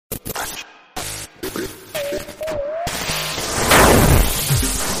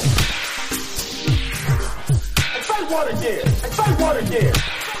what again? Say what again?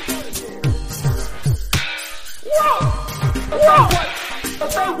 Whoa!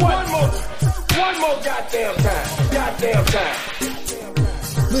 Say what? One more goddamn time. Goddamn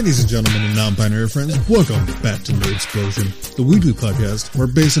time. Ladies and gentlemen and non-binary friends, welcome back to Nerd Explosion, the weekly podcast where,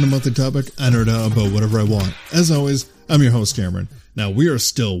 based on a monthly topic, I nerd out about whatever I want. As always, I'm your host, Cameron. Now, we are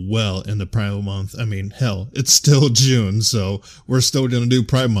still well in the Pride Month. I mean, hell, it's still June, so we're still going to do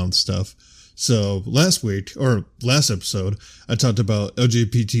Pride Month stuff. So, last episode, I talked about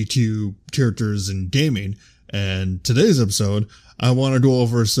LGBTQ characters in gaming, and today's episode, I want to go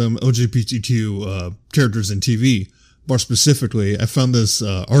over some LGBTQ characters in TV. More specifically, I found this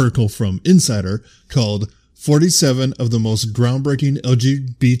article from Insider called 47 of the most groundbreaking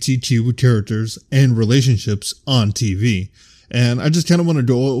LGBTQ characters and relationships on TV. And I just kind of want to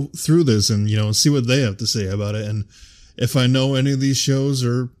go through this and, see what they have to say about it. And if I know any of these shows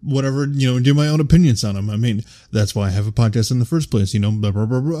or whatever, do my own opinions on them. I mean, that's why I have a podcast in the first place, blah, blah,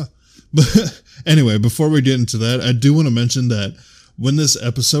 blah, blah. But anyway, before we get into that, I do want to mention that when this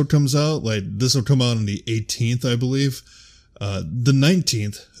episode comes out, this will come out on the 18th, I believe. The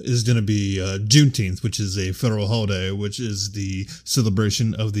 19th is going to be Juneteenth, which is a federal holiday, which is the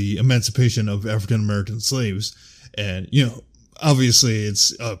celebration of the emancipation of African American slaves. And, obviously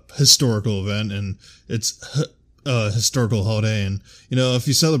it's a historical event and it's a historical holiday. And, if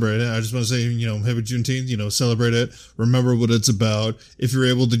you celebrate it, I just want to say, happy Juneteenth, celebrate it. Remember what it's about. If you're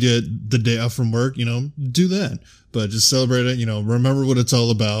able to get the day off from work, do that. But just celebrate it, remember what it's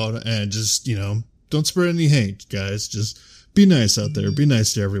all about and just, don't spread any hate, guys. Just be nice out there. Be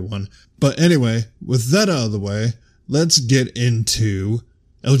nice to everyone. But anyway, with that out of the way, let's get into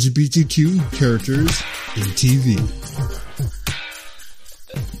LGBTQ characters in TV.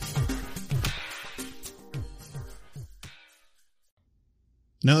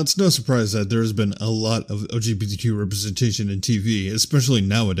 Now, it's no surprise that there has been a lot of LGBTQ representation in TV, especially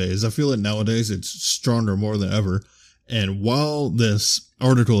nowadays. I feel that nowadays it's stronger more than ever. And while this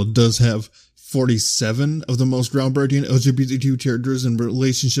article does have 47 of the most groundbreaking LGBTQ characters and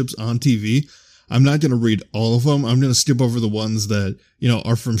relationships on TV, I'm not going to read all of them. I'm going to skip over the ones that,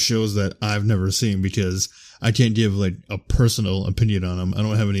 are from shows that I've never seen because I can't give a personal opinion on them. I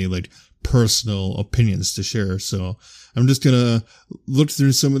don't have any personal opinions to share. So I'm just going to look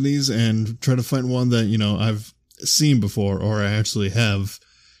through some of these and try to find one that, I've seen before or I actually have,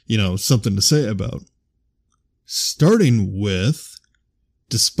 something to say about. Starting with,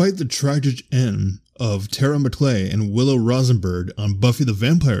 despite the tragic end of Tara McClay and Willow Rosenberg on Buffy the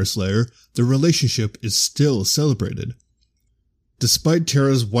Vampire Slayer, the relationship is still celebrated. Despite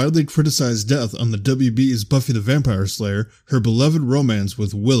Tara's widely criticized death on the WB's Buffy the Vampire Slayer, her beloved romance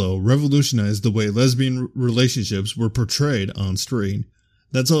with Willow revolutionized the way lesbian relationships were portrayed on screen.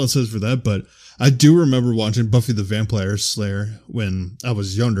 That's all it says for that, but I do remember watching Buffy the Vampire Slayer when I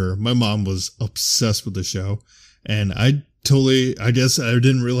was younger. My mom was obsessed with the show, and I guess I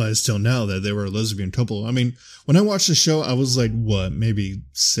didn't realize till now that they were a lesbian couple. I mean, when I watched the show, I was maybe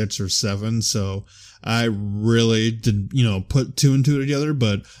 6 or 7, so I really did, put two and two together,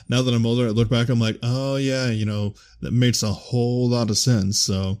 but now that I'm older, I look back, I'm like, oh yeah, that makes a whole lot of sense.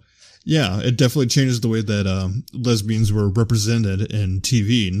 So yeah, it definitely changes the way that lesbians were represented in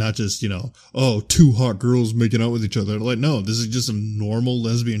TV, not just, two hot girls making out with each other. No, this is just a normal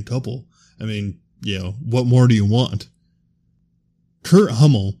lesbian couple. I mean, what more do you want? Kurt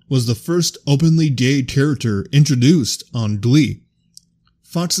Hummel was the first openly gay character introduced on Glee.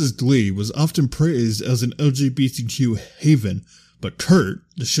 Fox's Glee was often praised as an LGBTQ haven, but Kurt,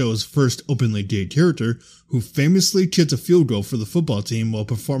 the show's first openly gay character, who famously kicked a field goal for the football team while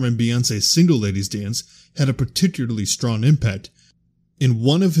performing Beyoncé's Single Ladies Dance, had a particularly strong impact. In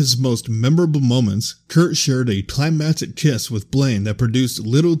one of his most memorable moments, Kurt shared a climactic kiss with Blaine that produced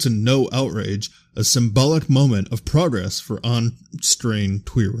little to no outrage, a symbolic moment of progress for on-screen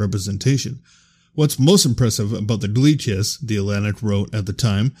queer representation. What's most impressive about the Glee kiss, The Atlantic wrote at the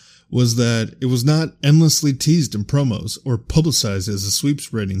time, was that it was not endlessly teased in promos or publicized as a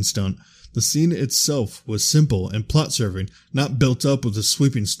sweeps rating stunt. The scene itself was simple and plot-serving, not built up with a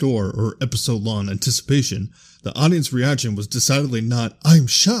sweeping score or episode-long anticipation. The audience reaction was decidedly not, I'm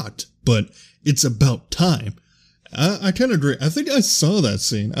shocked, but it's about time. I kind of agree. I think I saw that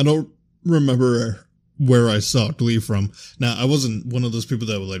scene. I don't remember where I saw Glee from. Now, I wasn't one of those people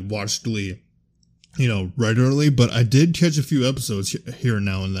that would watch Glee, regularly, but I did catch a few episodes here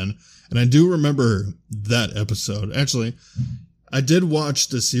now and then. And I do remember that episode. Actually, I did watch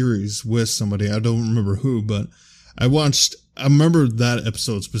the series with somebody. I don't remember who, but I remember that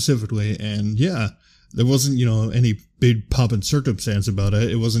episode specifically. And yeah, there wasn't, any big pop and circumstance about it.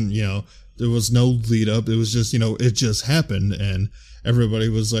 It wasn't, there was no lead up. It was just, it just happened. And everybody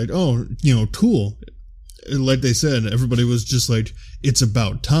was like, oh, cool. Like they said, everybody was just like, it's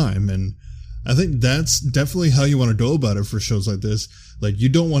about time. And I think that's definitely how you want to go about it for shows like this. Like, you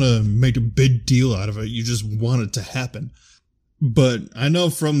don't want to make a big deal out of it. You just want it to happen. But I know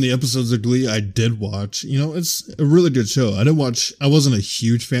from the episodes of Glee I did watch, it's a really good show. I wasn't a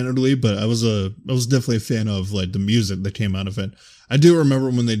huge fan of Glee, but I was definitely a fan of like the music that came out of it. I do remember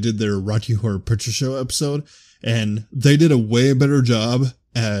when they did their Rocky Horror Picture Show episode, and they did a way better job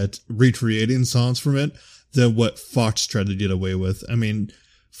at recreating songs from it than what Fox tried to get away with. I mean,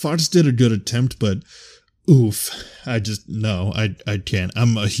 Fox did a good attempt, but oof, I can't.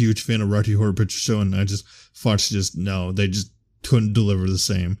 I'm a huge fan of Rocky Horror Picture Show, and Fox they just couldn't deliver the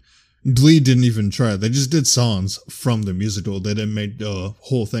same. Glee didn't even try. They just did songs from the musical. They didn't make the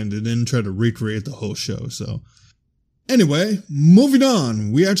whole thing. They didn't try to recreate the whole show. So anyway, moving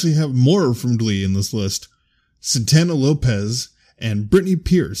on. We actually have more from Glee in this list. Santana Lopez and Brittany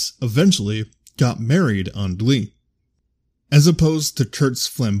Pierce eventually got married on Glee. As opposed to Kurt's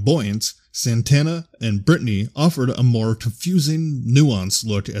flamboyance, Santana and Brittany offered a more confusing, nuanced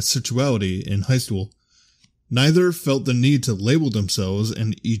look at sexuality in high school. Neither felt the need to label themselves,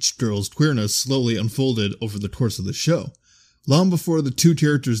 and each girl's queerness slowly unfolded over the course of the show. Long before the two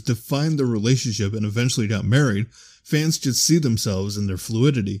characters defined their relationship and eventually got married, fans could see themselves in their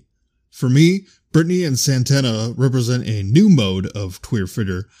fluidity. For me, Brittany and Santana represent a new mode of queer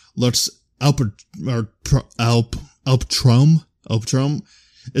figure. Lux Alptraum.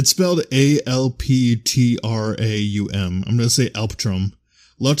 It's spelled Alptraum. I'm going to say Alptraum.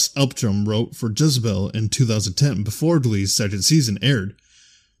 Lux Alptraum wrote for Jezebel in 2010 before Glee's second season aired.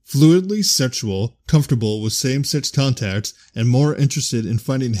 Fluidly sexual, comfortable with same-sex contacts, and more interested in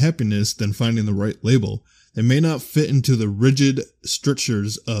finding happiness than finding the right label. They may not fit into the rigid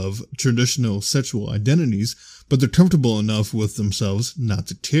strictures of traditional sexual identities, but they're comfortable enough with themselves not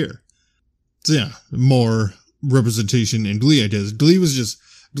to care. So yeah, more representation in Glee, I guess. Glee's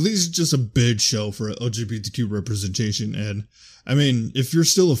just a big show for LGBTQ representation, and I mean, if you're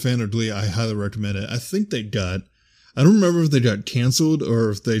still a fan of Glee, I highly recommend it. I don't remember if they got canceled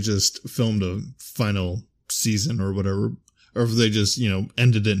or if they just filmed a final season or whatever, or if they just,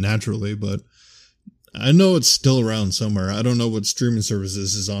 ended it naturally, but I know it's still around somewhere. I don't know what streaming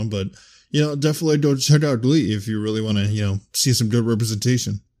services is on, but, definitely go check out Glee if you really want to, see some good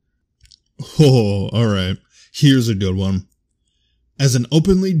representation. Oh, alright. Here's a good one. As an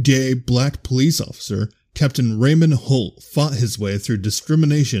openly gay black police officer, Captain Raymond Holt fought his way through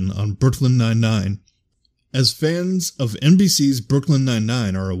discrimination on Brooklyn Nine-Nine. As fans of NBC's Brooklyn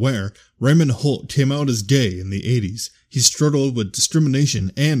Nine-Nine are aware, Raymond Holt came out as gay in the 80s. He struggled with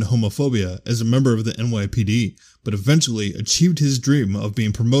discrimination and homophobia as a member of the NYPD, but eventually achieved his dream of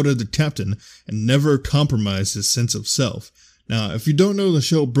being promoted to captain and never compromised his sense of self. Now, if you don't know the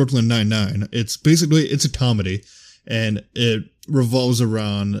show Brooklyn Nine-Nine, it's a comedy, and it revolves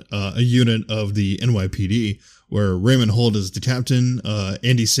around a unit of the NYPD where Raymond Holt is the captain.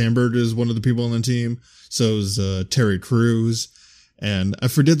 Andy Samberg is one of the people on the team. So is Terry Crews. And I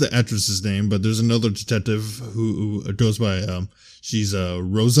forget the actress's name, but there's another detective who goes by, she's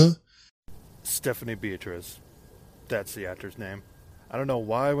Rosa. Stephanie Beatriz. That's the actor's name. I don't know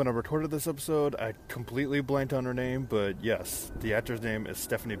why when I recorded this episode, I completely blanked on her name, but yes, the actor's name is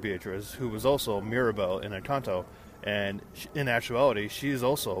Stephanie Beatriz, who was also Mirabel in Encanto. And in actuality, she is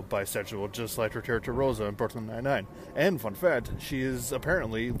also bisexual, just like her character Rosa in Brooklyn Nine-Nine. And fun fact, she is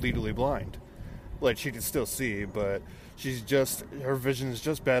apparently legally blind. Like, she can still see, but her vision is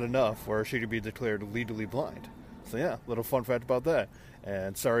just bad enough where she could be declared legally blind. So yeah, little fun fact about that.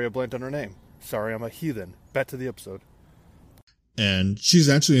 And sorry I blanked on her name. Sorry I'm a heathen. Back to the episode. And she's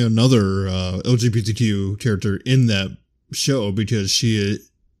actually another LGBTQ character in that show because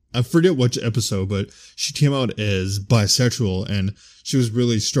I forget which episode, but she came out as bisexual, and she was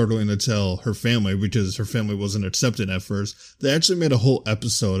really struggling to tell her family because her family wasn't accepted at first. They actually made a whole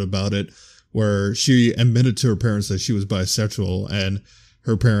episode about it where she admitted to her parents that she was bisexual, and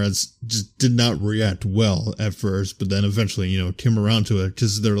her parents just did not react well at first, but then eventually, came around to it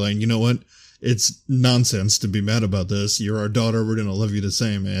because they're like, you know what? It's nonsense to be mad about this. You're our daughter. We're going to love you the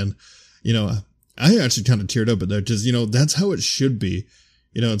same. And, I actually kind of teared up at that because, that's how it should be.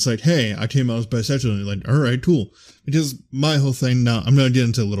 It's like, hey, I came out as bisexual, and you're like, all right, cool. Because my whole thing now, I'm going to get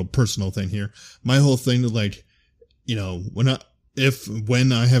into a little personal thing here. My whole thing, like,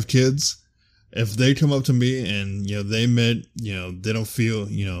 when I have kids, if they come up to me and, they admit, they don't feel,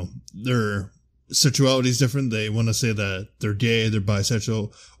 their sexuality is different, they want to say that they're gay, they're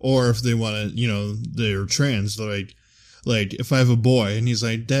bisexual, or if they want to, they're trans, they're like, Like, if I have a boy and he's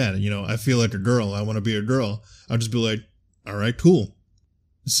like, Dad, I feel like a girl, I want to be a girl, I'll just be like, all right, cool.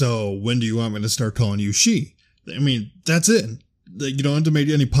 So when do you want me to start calling you she? I mean, that's it. Like, you don't have to make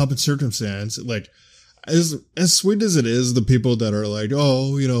any pomp and circumstance. Like, as sweet as it is, the people that are like,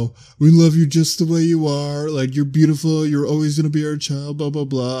 oh, we love you just the way you are. Like, you're beautiful. You're always going to be our child, blah, blah,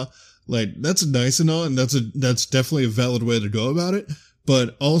 blah. Like, that's nice and all. And that's definitely a valid way to go about it.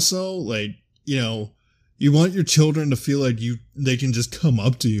 But also, like, you want your children to feel like they can just come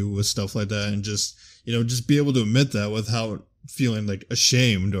up to you with stuff like that and just be able to admit that without feeling like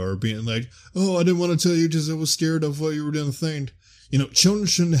ashamed or being like, oh, I didn't want to tell you because I was scared of what you were going to think. Children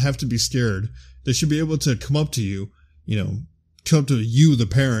shouldn't have to be scared. They should be able to come up to you, come up to you, the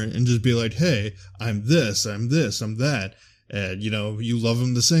parent, and just be like, hey, I'm this, I'm that. And, you love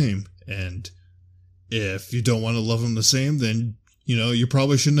them the same. And if you don't want to love them the same, then, you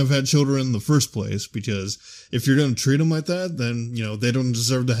probably shouldn't have had children in the first place, because if you're going to treat them like that, then, they don't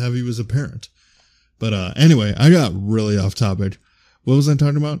deserve to have you as a parent. But anyway, I got really off topic. What was I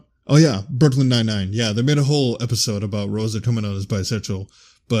talking about? Oh yeah, Brooklyn Nine-Nine. Yeah, they made a whole episode about Rosa coming out as bisexual.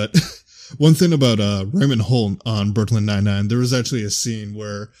 But one thing about Raymond Holt on Brooklyn Nine-Nine, there was actually a scene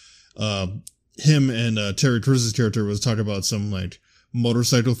where him and Terry Crews' character was talking about some like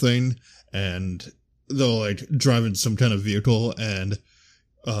motorcycle thing, and they're like driving some kind of vehicle, and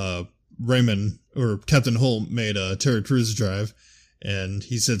Raymond or Captain Holt made Terry Crews drive, and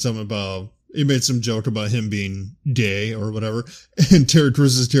he said something about. He made some joke about him being gay or whatever. And Terry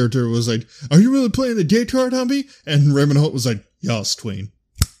Crews' character was like, are you really playing the gay card on me? And Raymond Holt was like, yas, tween.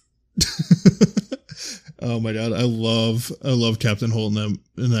 Oh my God. I love Captain Holt in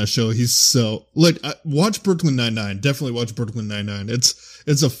that show. He's so, like, watch Brooklyn Nine-Nine. Definitely watch Brooklyn Nine-Nine.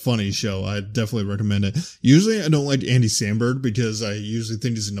 It's a funny show. I definitely recommend it. Usually I don't like Andy Samberg because I usually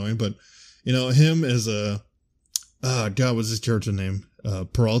think he's annoying, but him as God, what's his character name?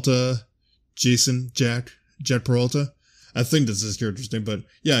 Peralta? Jack Peralta. I think that's his character's name, but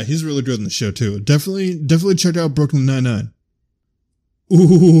yeah, he's really good in the show too. Definitely check out Brooklyn Nine-Nine.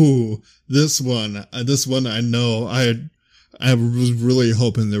 Ooh, this one I know I was really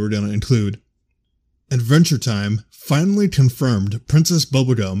hoping they were going to include. Adventure Time finally confirmed Princess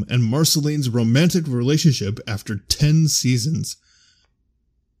Bubblegum and Marceline's romantic relationship after 10 seasons.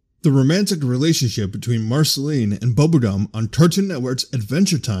 The romantic relationship between Marceline and Bubblegum on Cartoon Network's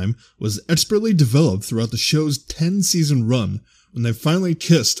Adventure Time was expertly developed throughout the show's 10-season run. When they finally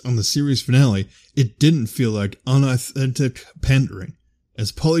kissed on the series finale, it didn't feel like unauthentic pandering.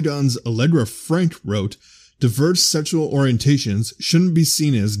 As Polygon's Allegra Frank wrote, diverse sexual orientations shouldn't be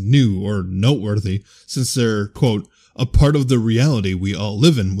seen as new or noteworthy since they're, quote, a part of the reality we all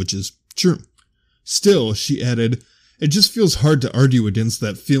live in, which is true. Still, she added, it just feels hard to argue against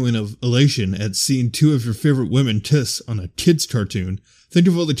that feeling of elation at seeing two of your favorite women kiss on a kids' cartoon. Think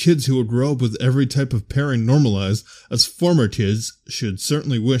of all the kids who will grow up with every type of pairing normalized, as former kids should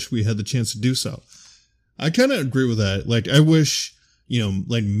certainly wish we had the chance to do so. I kind of agree with that. Like, I wish,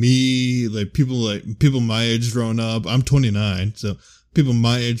 like me, like people my age growing up, I'm 29, so people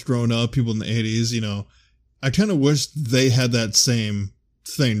my age growing up, people in the 80s, I kind of wish they had that same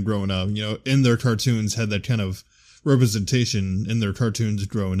thing growing up, in their cartoons had that kind of representation in their cartoons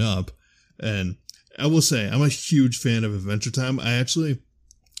growing up. And I will say, I'm a huge fan of Adventure Time. I actually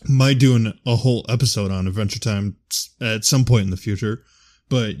might do a whole episode on Adventure Time at some point in the future.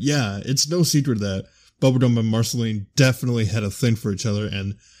 But yeah, it's no secret that Bubblegum and Marceline definitely had a thing for each other.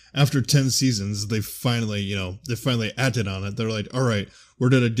 And after 10 seasons, they finally acted on it. They're like, all right, we're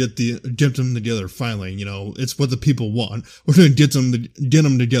going to get them together finally. It's what the people want. We're going to get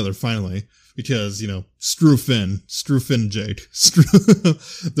them together finally. Because, screw Finn and Jake.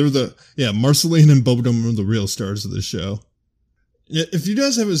 Marceline and Bubblegum are the real stars of this show. If you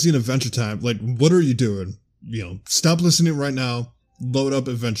guys haven't seen Adventure Time, like, what are you doing? Stop listening right now, load up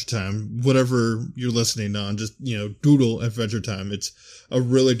Adventure Time, whatever you're listening on, just, Google Adventure Time. It's a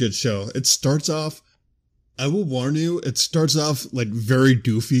really good show. It starts off, I will warn you, it starts off, like, very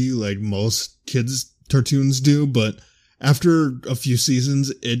goofy, like most kids' cartoons do, but after a few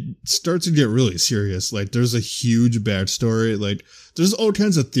seasons, it starts to get really serious. Like, there's a huge backstory. Like, there's all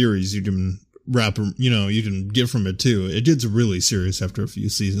kinds of theories you can you can get from it too. It gets really serious after a few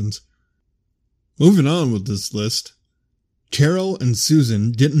seasons. Moving on with this list. Carol and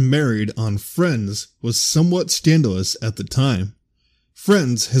Susan getting married on Friends was somewhat scandalous at the time.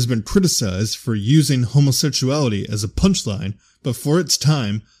 Friends has been criticized for using homosexuality as a punchline, but for its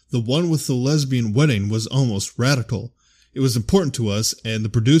time, the one with the lesbian wedding was almost radical. It was important to us and the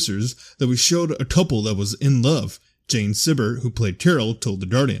producers that we showed a couple that was in love, Jane Sibber, who played Carol, told The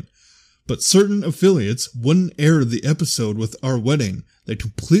Guardian. but certain affiliates wouldn't air the episode with Our Wedding. They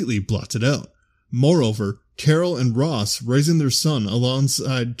completely blocked it out. Moreover, Carol and Ross raising their son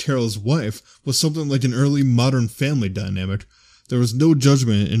alongside Carol's wife was something like an early Modern Family dynamic. There was no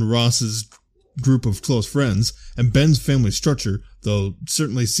judgment in Ross's group of close friends, and Ben's family structure, though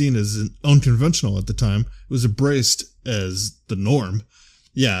certainly seen as unconventional at the time, was embraced as the norm.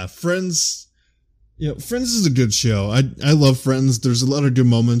 Yeah, Friends is a good show. I love Friends. There's a lot of good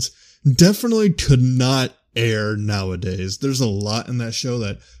moments. Definitely could not air nowadays. There's a lot in that show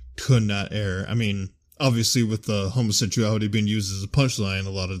that could not air. I mean, obviously with the homosexuality being used as a punchline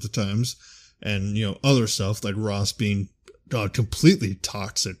a lot of the times, and, other stuff like Ross being a completely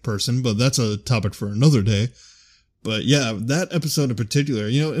toxic person, but that's a topic for another day. But yeah, that episode in particular,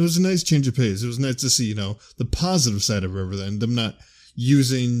 it was a nice change of pace. It was nice to see, the positive side of everything, them not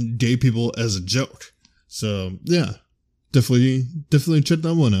using gay people as a joke. So yeah, definitely check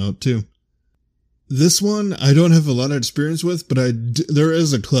that one out too. This one I don't have a lot of experience with, but there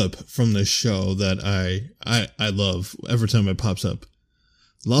is a clip from this show that I love every time it pops up.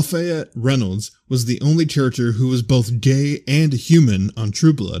 Lafayette Reynolds was the only character who was both gay and human on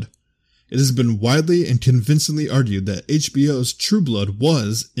True Blood. It has been widely and convincingly argued that HBO's True Blood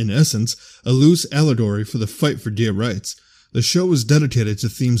was, in essence, a loose allegory for the fight for gay rights. The show was dedicated to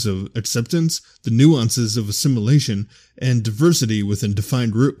themes of acceptance, the nuances of assimilation, and diversity within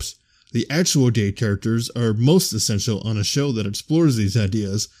defined groups. The actual gay characters are most essential on a show that explores these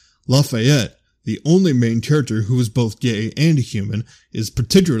ideas. Lafayette, the only main character who is both gay and human, is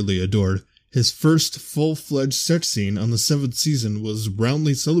particularly adored. His first full-fledged sex scene on the 7th season was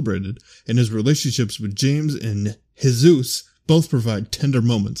roundly celebrated, and his relationships with James and Jesus both provide tender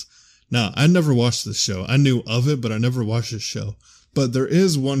moments. Now, I never watched this show. I knew of it, but I never watched this show. But there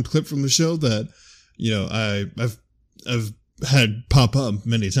is one clip from the show that, I've had pop up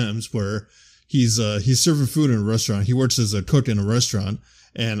many times where he's serving food in a restaurant. He works as a cook in a restaurant.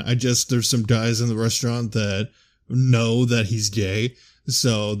 And there's some guys in the restaurant that know that he's gay.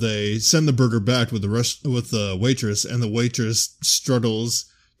 So they send the burger back with the waitress, and the waitress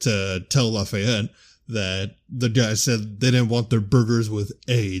struggles to tell Lafayette that the guy said they didn't want their burgers with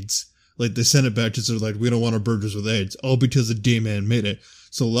AIDS. Like, they sent it back because they're like, we don't want our burgers with AIDS. All because a gay man made it.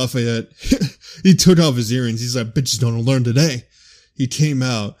 So Lafayette, he took off his earrings. He's like, bitches don't learn today. He came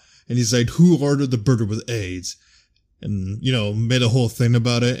out and he's like, who ordered the burger with AIDS? And, made a whole thing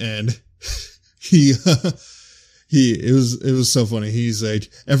about it. And it was so funny. He's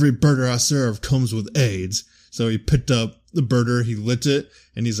like, every burger I serve comes with AIDS. So he picked up the burger, he lit it,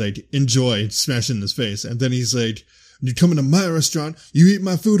 and he's like, enjoy, smashing in his face. And then he's like, you come into my restaurant, you eat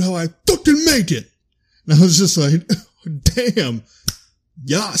my food how I fucking make it. And I was just like, damn,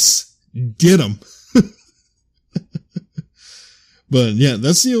 yes, get him. But yeah,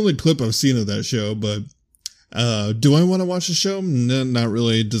 that's the only clip I've seen of that show. But do I want to watch the show? No, not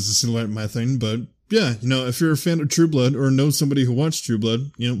really. It doesn't seem like my thing. But yeah, if you're a fan of True Blood or know somebody who watched True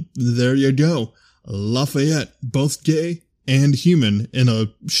Blood, there you go. Lafayette, both gay and human in a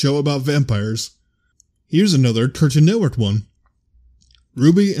show about vampires. Here's another Cartoon Network one.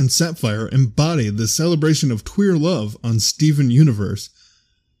 Ruby and Sapphire embody the celebration of queer love on Steven Universe.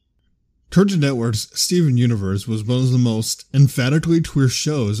 Cartoon Network's Steven Universe was one of the most emphatically queer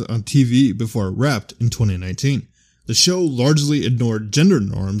shows on TV before it wrapped in 2019. The show largely ignored gender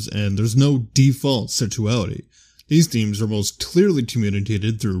norms, and there's no default sexuality. These themes are most clearly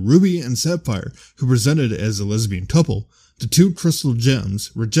communicated through Ruby and Sapphire, who presented as a lesbian couple. The two crystal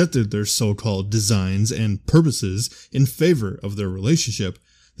gems rejected their so-called designs and purposes in favor of their relationship.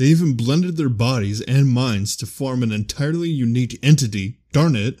 They even blended their bodies and minds to form an entirely unique entity,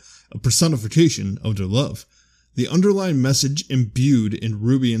 darn it, a personification of their love. The underlying message imbued in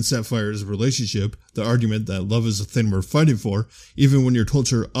Ruby and Sapphire's relationship, the argument that love is a thing worth fighting for, even when your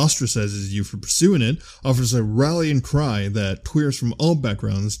culture ostracizes you for pursuing it, offers a rallying cry that queers from all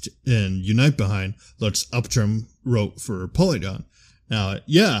backgrounds and unite behind, Lutz Uptram wrote for Polygon. Now,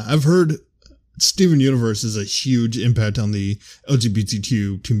 yeah, I've heard Steven Universe is a huge impact on the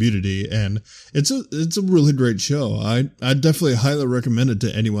LGBTQ community, and it's a really great show. I definitely highly recommend it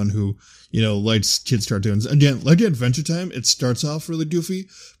to anyone who, likes kids cartoons. Again, like Adventure Time, it starts off really goofy,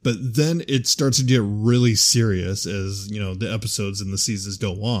 but then it starts to get really serious as, the episodes and the seasons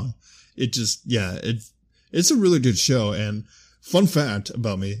go on. It's a really good show. And fun fact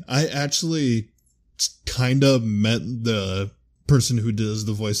about me, I actually kind of met the person who does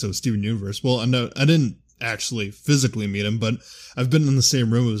the voice of Steven Universe. Well, I didn't actually physically meet him, but I've been in the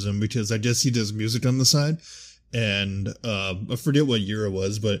same room as him because I guess he does music on the side. And I forget what year it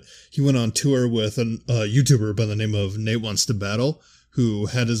was, but he went on tour with a YouTuber by the name of Nate Wants to Battle, who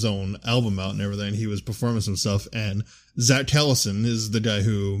had his own album out and everything. He was performing some stuff, and Zach Callison is the guy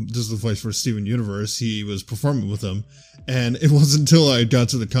who does the voice for Steven Universe. He was performing with him, and it wasn't until I got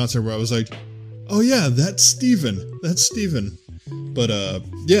to the concert where I was like, oh yeah, that's Steven. That's Steven. But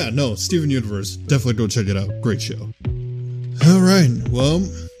yeah, no, Steven Universe, definitely go check it out. Great show. Alright, well,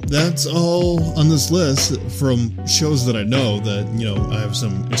 that's all on this list from shows that I know that, I have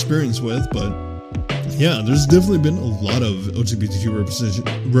some experience with, but yeah, there's definitely been a lot of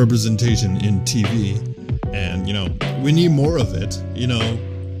LGBTQ representation in TV, and, we need more of it,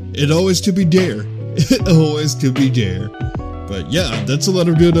 it always to be dare, it always to be dare, but yeah, that's a lot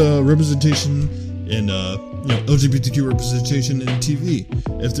of good representation in, LGBTQ representation in TV.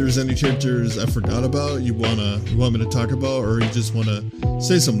 If there's any characters I forgot about, you want me to talk about, or you just want to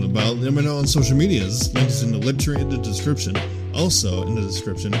say something about, let me know on social medias. Links in the link tree in the description. Also, in the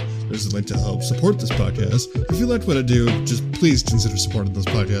description, there's a link to help support this podcast. If you like what I do, just please consider supporting this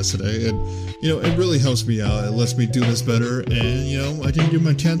podcast today. And, it really helps me out. It lets me do this better. And, I can give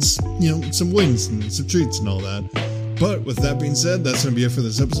my cats, some wings and some treats and all that. But with that being said, that's going to be it for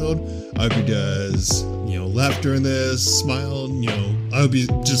this episode. I hope you guys, laugh during this, smile, I hope you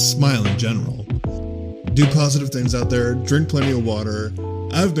just smile in general. Do positive things out there, drink plenty of water.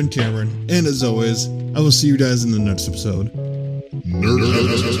 I've been Cameron, and as always, I will see you guys in the next episode. Nerd.